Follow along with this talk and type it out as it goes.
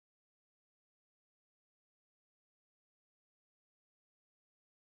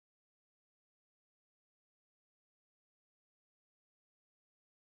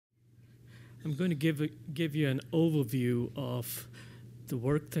I'm going to give you an overview of the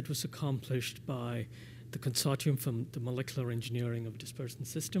work that was accomplished by the consortium from the Molecular Engineering of Dispersion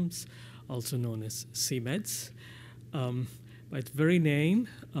Systems, also known as CMEDS. By its very name,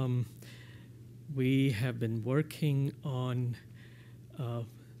 we have been working on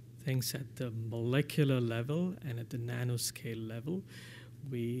things at the molecular level and at the nanoscale level.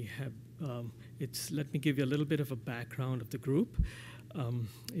 We have, let me give you a little bit of a background of the group.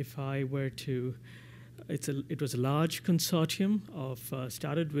 If I were to, it was a large consortium of,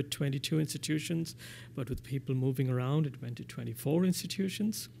 started with 22 institutions, but with people moving around, it went to 24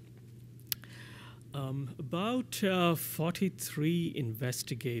 institutions. About 43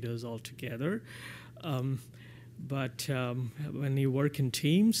 investigators altogether. But when you work in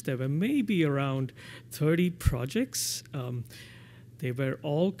teams, there were maybe around 30 projects. They were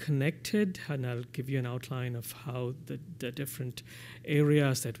all connected, and I'll give you an outline of how the different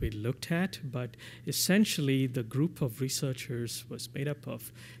areas that we looked at. But essentially, the group of researchers was made up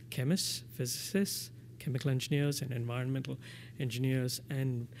of chemists, physicists, chemical engineers, and environmental engineers.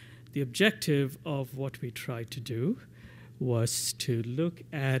 And the objective of what we tried to do was to look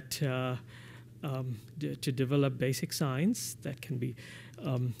at to develop basic science that can be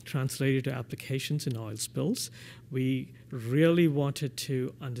translated to applications in oil spills. We really wanted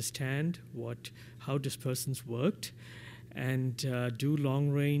to understand how dispersants worked and do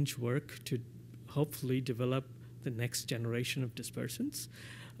long-range work to hopefully develop the next generation of dispersants,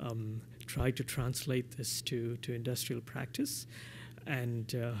 try to translate this to industrial practice,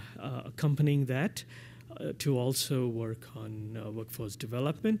 and accompanying that, to also work on workforce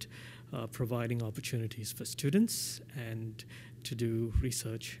development, providing opportunities for students, and to do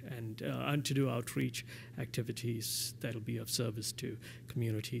research and to do outreach activities that will be of service to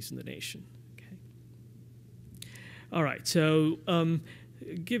communities in the nation. Okay. All right, so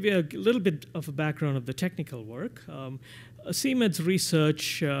give you a little bit of a background of the technical work. CMED's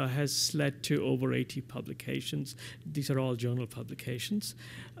research has led to over 80 publications. These are all journal publications.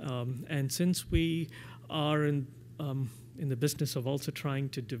 And since we are in the business of also trying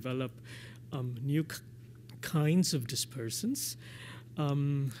to develop new kinds of dispersants,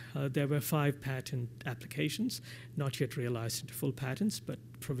 there were 5 patent applications, not yet realized into full patents, but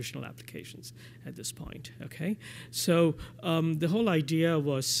provisional applications at this point. Okay, so the whole idea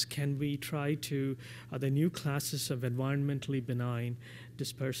was, can we try to, are there new classes of environmentally benign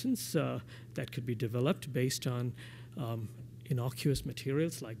dispersants that could be developed based on innocuous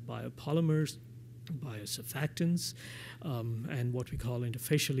materials like biopolymers, biosurfactants, and what we call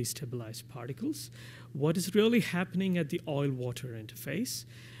interfacially stabilized particles. What is really happening at the oil-water interface?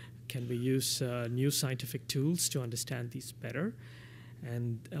 Can we use new scientific tools to understand these better?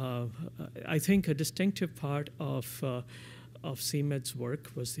 And I think a distinctive part of CMED's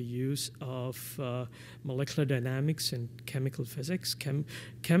work was the use of molecular dynamics and chemical physics,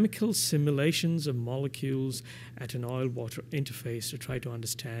 chemical simulations of molecules at an oil-water interface to try to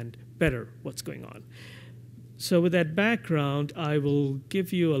understand better what's going on. So with that background, I will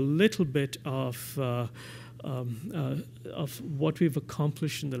give you a little bit of what we've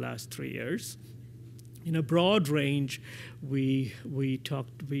accomplished in the last 3 years. In a broad range, we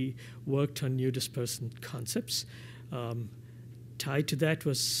worked on new dispersant concepts. Tied to that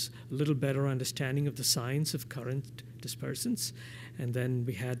was a little better understanding of the science of current dispersants. And then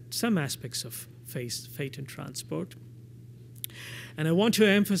we had some aspects of fate and transport. And I want to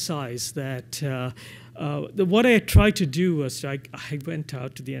emphasize that what I tried to do was I went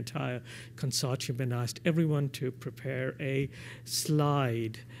out to the entire consortium and asked everyone to prepare a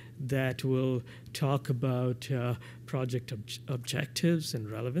slide that will talk about project objectives and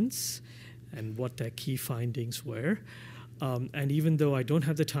relevance and what their key findings were. And even though I don't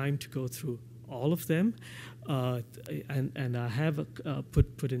have the time to go through all of them, and I have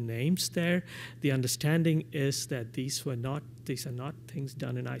put in names there, the understanding is that these are not things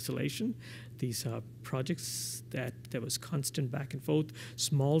done in isolation. These are projects that there was constant back and forth,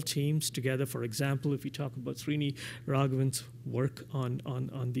 small teams together. For example, if we talk about Srini Raghavan's work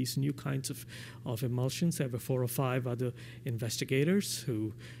on these new kinds of emulsions, there were 4 or 5 other investigators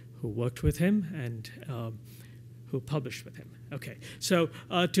who worked with him and who published with him. Okay, so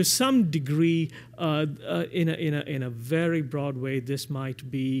to some degree, in a very broad way, this might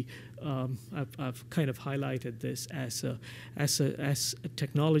be. I've kind of highlighted this as a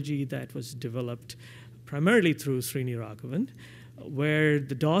technology that was developed primarily through Srini Raghavan, where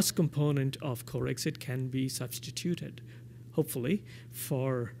the DOS component of Corexit can be substituted, hopefully,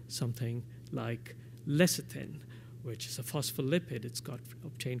 for something like lecithin, which is a phospholipid. It's got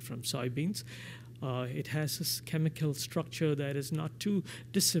obtained from soybeans. It has this chemical structure that is not too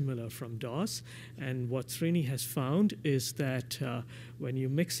dissimilar from DOS. And what Srini has found is that when you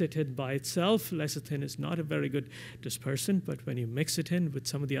mix it in by itself, lecithin is not a very good dispersant, but when you mix it in with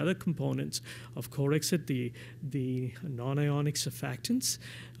some of the other components of Corexit, the non-ionic surfactants,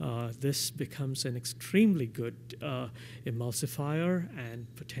 this becomes an extremely good emulsifier and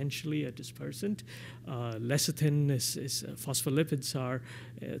potentially a dispersant. Lecithin phospholipids are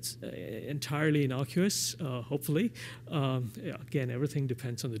entirely innocuous, hopefully. Again, everything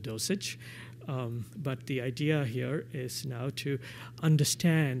depends on the dosage. But the idea here is now to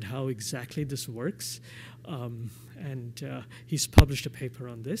understand how exactly this works. And he's published a paper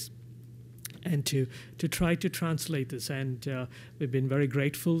on this. And to try to translate this. And we've been very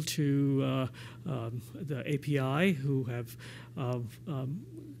grateful to the API who have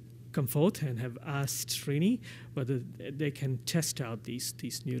come forth and have asked Srini whether they can test out these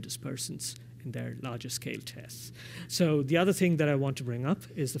new dispersants in their larger scale tests. So the other thing that I want to bring up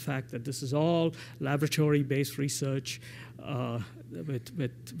is the fact that this is all laboratory-based research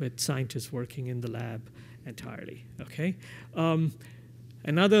with scientists working in the lab entirely. Okay.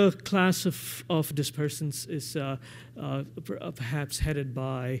 Another class of dispersants is perhaps headed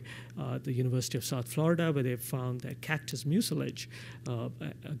by the University of South Florida, where they've found that cactus mucilage,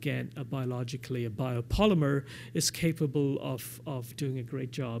 again, a biopolymer, is capable of doing a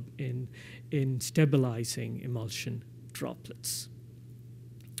great job in stabilizing emulsion droplets.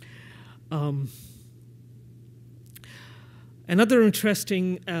 Another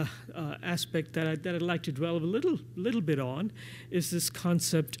interesting aspect that I'd like to dwell a little bit on is this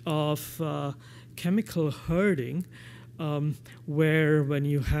concept of chemical herding, where when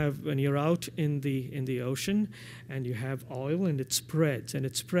you're out in the ocean and you have oil and it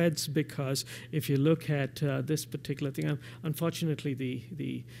spreads because if you look at this particular thing, unfortunately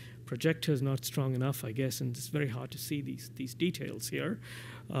the projector is not strong enough, I guess, and it's very hard to see these details here.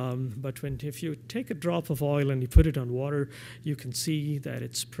 But if you take a drop of oil and you put it on water, you can see that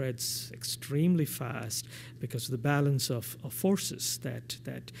it spreads extremely fast because of the balance of forces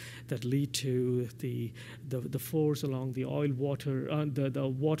that lead to the force along the the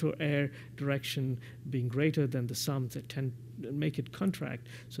water-air direction being greater than the sum that tend to make it contract,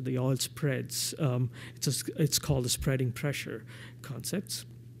 so the oil spreads. It's called the spreading pressure concepts.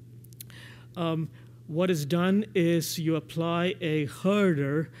 What is done is you apply a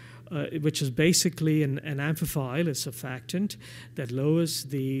herder, which is basically an amphiphile, a surfactant that lowers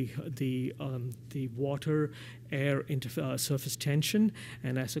the water-air surface tension,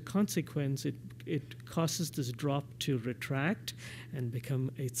 and as a consequence, it causes this drop to retract and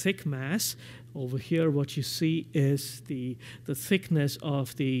become a thick mass. Over here, what you see is the thickness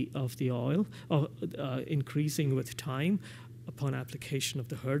of the oil increasing with time. Upon application of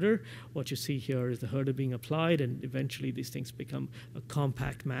the herder, what you see here is the herder being applied, and eventually these things become a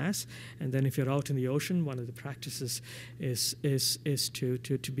compact mass. And then if you're out in the ocean, one of the practices is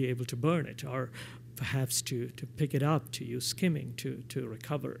to be able to burn it, or perhaps to pick it up, to use skimming to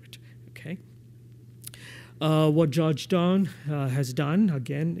recover it. Okay. What George Don has done,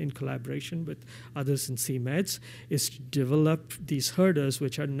 again in collaboration with others in CMEDS, is to develop these herders,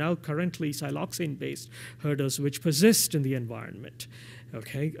 which are now currently siloxane-based herders, which persist in the environment.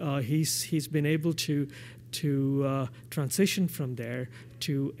 Okay, he's been able to transition from there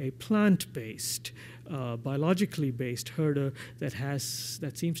to a plant-based, biologically based herder that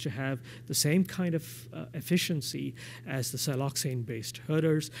seems to have the same kind of efficiency as the siloxane-based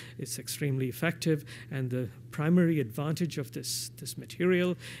herders. It's extremely effective, and the primary advantage of this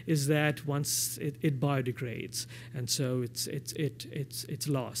material is that once it biodegrades, and so it's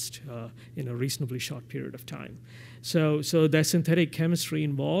lost in a reasonably short period of time. So there's synthetic chemistry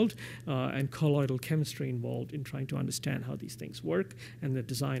involved and colloidal chemistry involved in trying to understand how these things work and the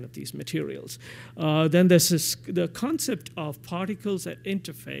design of these materials. Then there's the concept of particles at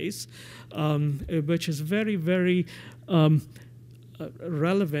interface, which is very, very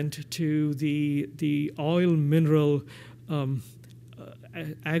relevant to the oil mineral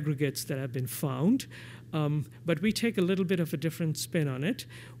aggregates that have been found. But we take a little bit of a different spin on it.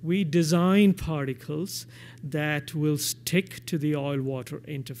 We design particles that will stick to the oil-water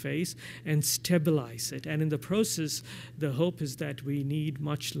interface and stabilize it. And in the process, the hope is that we need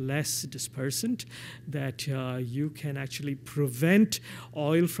much less dispersant, that you can actually prevent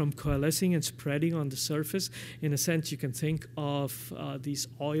oil from coalescing and spreading on the surface. In a sense, you can think of these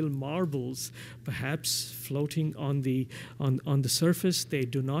oil marbles perhaps floating on the surface. They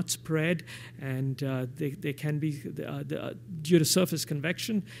do not spread, and they can be, due to surface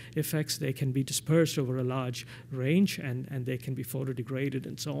convection effects, they can be dispersed over a large range, and they can be photodegraded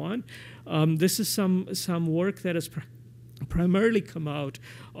and so on. This is some work that has primarily come out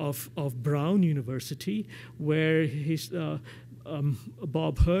of Brown University, where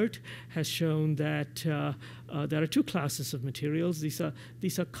Bob Hurt has shown that there are two classes of materials. These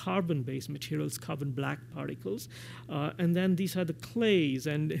are carbon-based materials, carbon black particles, and then these are the clays,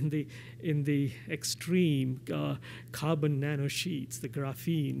 and in the extreme, carbon nanosheets, the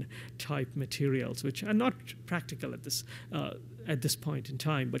graphene type materials, which are not practical at this point in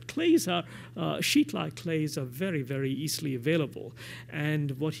time. But clays are, sheet-like clays are very, very easily available.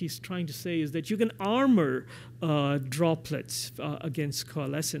 And what he's trying to say is that you can armor droplets against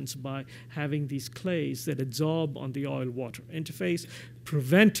coalescence by having these clays that absorb on the oil-water interface,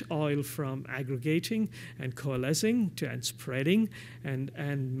 prevent oil from aggregating and coalescing and spreading,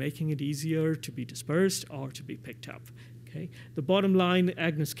 and making it easier to be dispersed or to be picked up. Okay. The bottom line,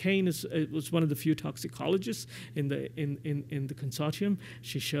 Agnes Kane was one of the few toxicologists in the consortium.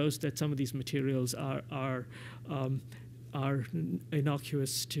 She shows that some of these materials are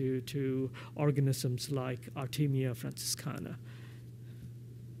innocuous to organisms like Artemia franciscana.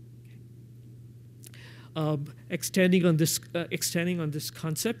 Extending on this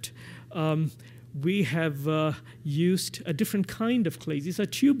concept, we have used a different kind of clays. These are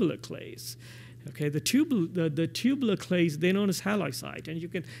tubular clays. Okay, the tubular clays, they're known as halloysite, and you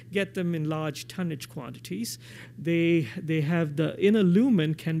can get them in large tonnage quantities. They have the inner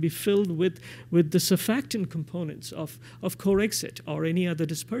lumen can be filled with the surfactant components of Corexit or any other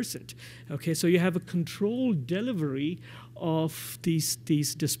dispersant. Okay, so you have a controlled delivery of these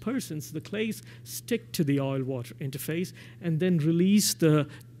dispersants. The clays stick to the oil-water interface and then release the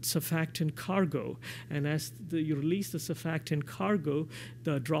surfactant cargo, and as you release the surfactant cargo,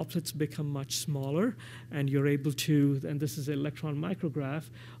 the droplets become much smaller, and you're able to, and this is an electron micrograph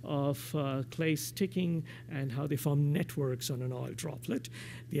of clay sticking and how they form networks on an oil droplet.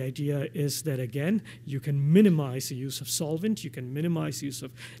 The idea is that, again, you can minimize the use of solvent, you can minimize the use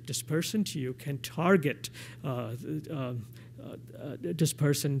of dispersant, you can target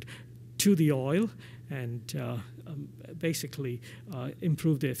dispersant to the oil, and basically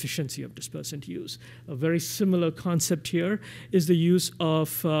improve the efficiency of dispersant use. A very similar concept here is the use of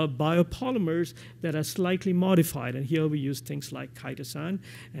biopolymers that are slightly modified, and here we use things like chitosan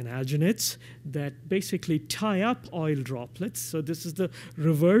and alginates that basically tie up oil droplets. So this is the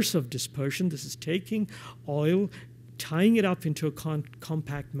reverse of dispersion. This is taking oil, tying it up into a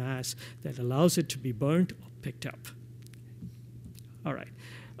compact mass that allows it to be burnt or picked up. All right.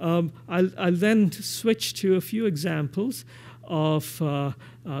 I'll then switch to a few examples of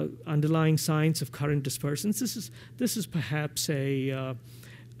underlying science of current dispersants. This is perhaps an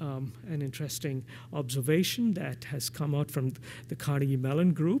interesting observation that has come out from the Carnegie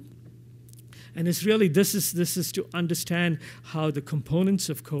Mellon group. And it's really, this is to understand how the components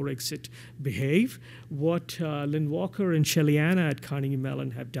of Corexit behave. What Lynn Walker and Shelly-Anna at Carnegie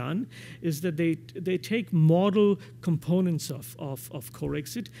Mellon have done is that they take model components of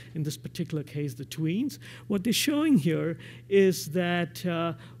Corexit, in this particular case, the tweens. What they're showing here is that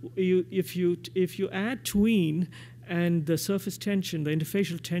if you add tween and the surface tension, the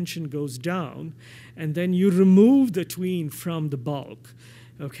interfacial tension goes down, and then you remove the tween from the bulk,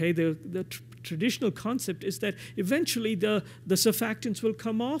 okay, the traditional concept is that eventually the surfactants will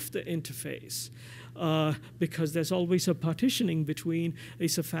come off the interface because there's always a partitioning between a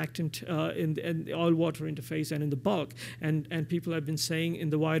surfactant in the oil-water interface and in the bulk. And people have been saying in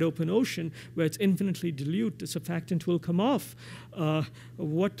the wide open ocean, where it's infinitely dilute, the surfactant will come off.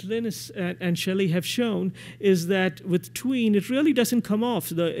 What Linus and Shelley have shown is that with tween, it really doesn't come off.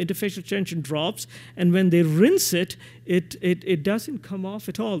 The interfacial tension drops, and when they rinse it, it doesn't come off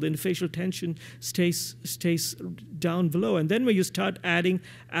at all. The interfacial tension stays down below. And then when you start adding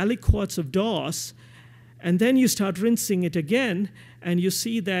aliquots of DOS, and then you start rinsing it again, and you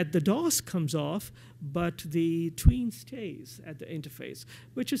see that the DOS comes off, but the tween stays at the interface,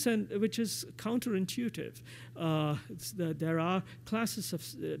 which is counterintuitive. There are classes of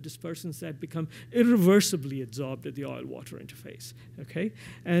dispersants that become irreversibly adsorbed at the oil-water interface. Okay,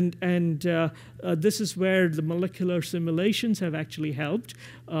 and this is where the molecular simulations have actually helped.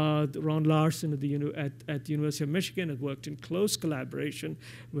 Ron Larson at the University of Michigan has worked in close collaboration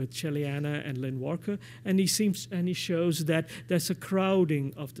with Shelly-Anna and Lynn Walker, and he shows that there's a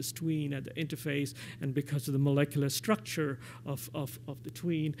crowding of the tween at the interface. And because of the molecular structure of the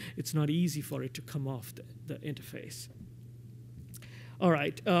tween, it's not easy for it to come off the interface. All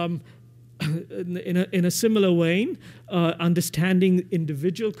right. In a similar vein, understanding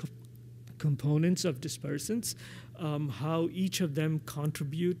individual components of dispersants, how each of them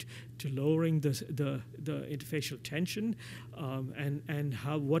contribute to lowering the interfacial tension, and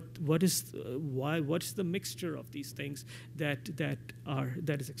how what is the mixture of these things that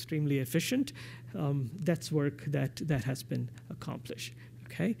is extremely efficient. That's work that has been accomplished.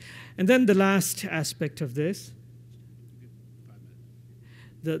 Okay, and then the last aspect of this.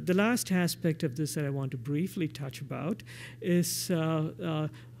 The last aspect of this that I want to briefly touch about is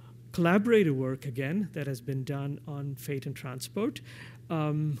collaborative work, again, that has been done on fate and transport.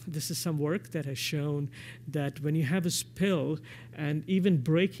 This is some work that has shown that when you have a spill and even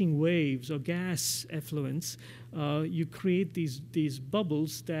breaking waves or gas effluents, you create these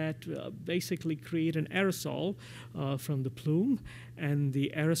bubbles that basically create an aerosol from the plume, and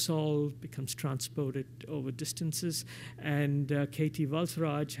the aerosol becomes transported over distances. And K.T.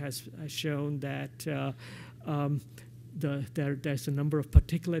 Valsaraj has shown that there's a number of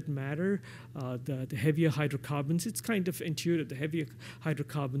particulate matter, the heavier hydrocarbons. It's kind of intuitive. The heavier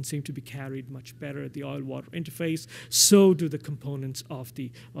hydrocarbons seem to be carried much better at the oil-water interface. So do the components of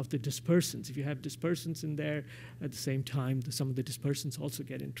the dispersants. If you have dispersants in there, at the same time, some of the dispersants also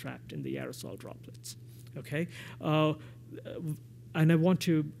get entrapped in the aerosol droplets. Okay. And I want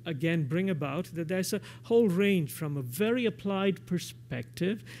to, again, bring about that there's a whole range from a very applied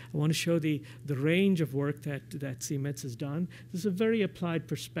perspective. I want to show the range of work that CMETS has done. This is a very applied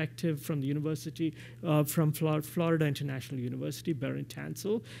perspective from the university, from Florida International University, Berin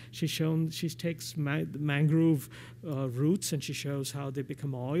Tansel. She takes mangrove roots, and she shows how they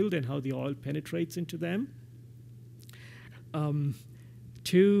become oiled and how the oil penetrates into them.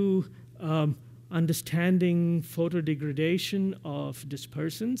 Understanding photodegradation of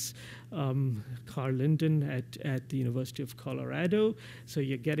dispersants, Carl Linden at the University of Colorado. So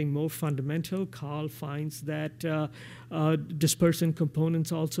you're getting more fundamental. Carl finds that dispersant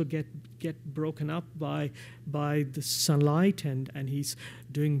components also get broken up by the sunlight, and he's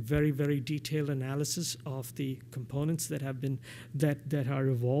doing very, very detailed analysis of the components that have been that are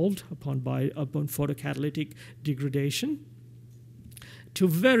evolved upon photocatalytic degradation, to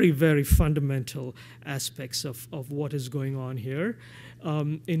very, very fundamental aspects of what is going on here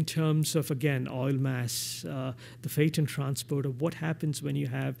in terms of, again, oil mass, the fate and transport of what happens when you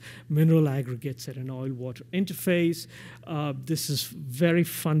have mineral aggregates at an oil-water interface. This is very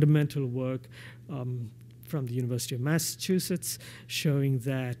fundamental work from the University of Massachusetts, showing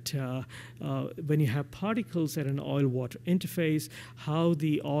that when you have particles at an oil-water interface, how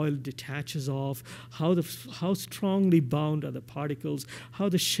the oil detaches off, how strongly bound are the particles, how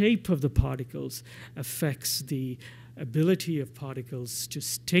the shape of the particles affects the ability of particles to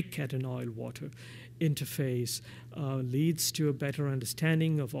stick at an oil-water interface, leads to a better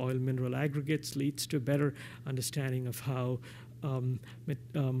understanding of oil-mineral aggregates, leads to a better understanding of how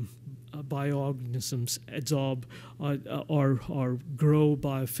bioorganisms adsorb or grow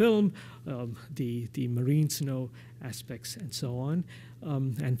biofilm, the marine snow aspects, and so on.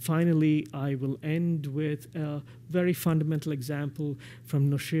 And finally, I will end with a very fundamental example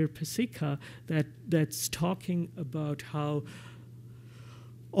from Noshir Pasika that's talking about how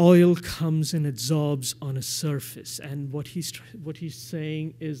oil comes and adsorbs on a surface, and what he's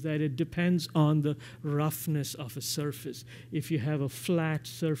saying is that it depends on the roughness of a surface. If you have a flat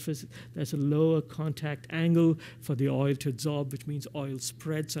surface, there's a lower contact angle for the oil to adsorb, which means oil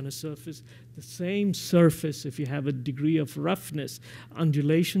spreads on a surface. The same surface, if you have a degree of roughness,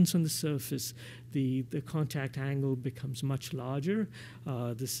 undulations on the surface, the contact angle becomes much larger.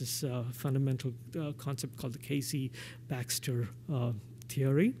 This is a fundamental concept called the Casey-Baxter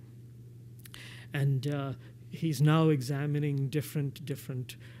theory, and he's now examining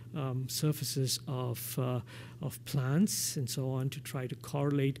different surfaces of plants and so on to try to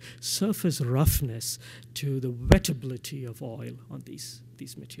correlate surface roughness to the wettability of oil on these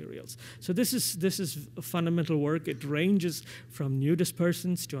materials. So this is fundamental work. It ranges from new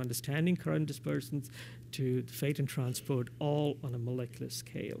dispersants to understanding current dispersants to fate and transport, all on a molecular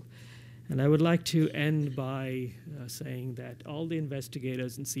scale. And I would like to end by saying that all the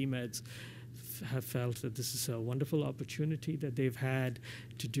investigators in CMEDS have felt that this is a wonderful opportunity that they've had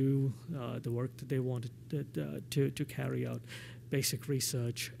to do the work that they wanted to carry out, basic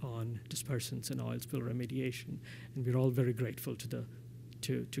research on dispersants and oil spill remediation. And we're all very grateful to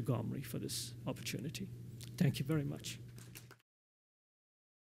GOMRI for this opportunity. Thank you very much.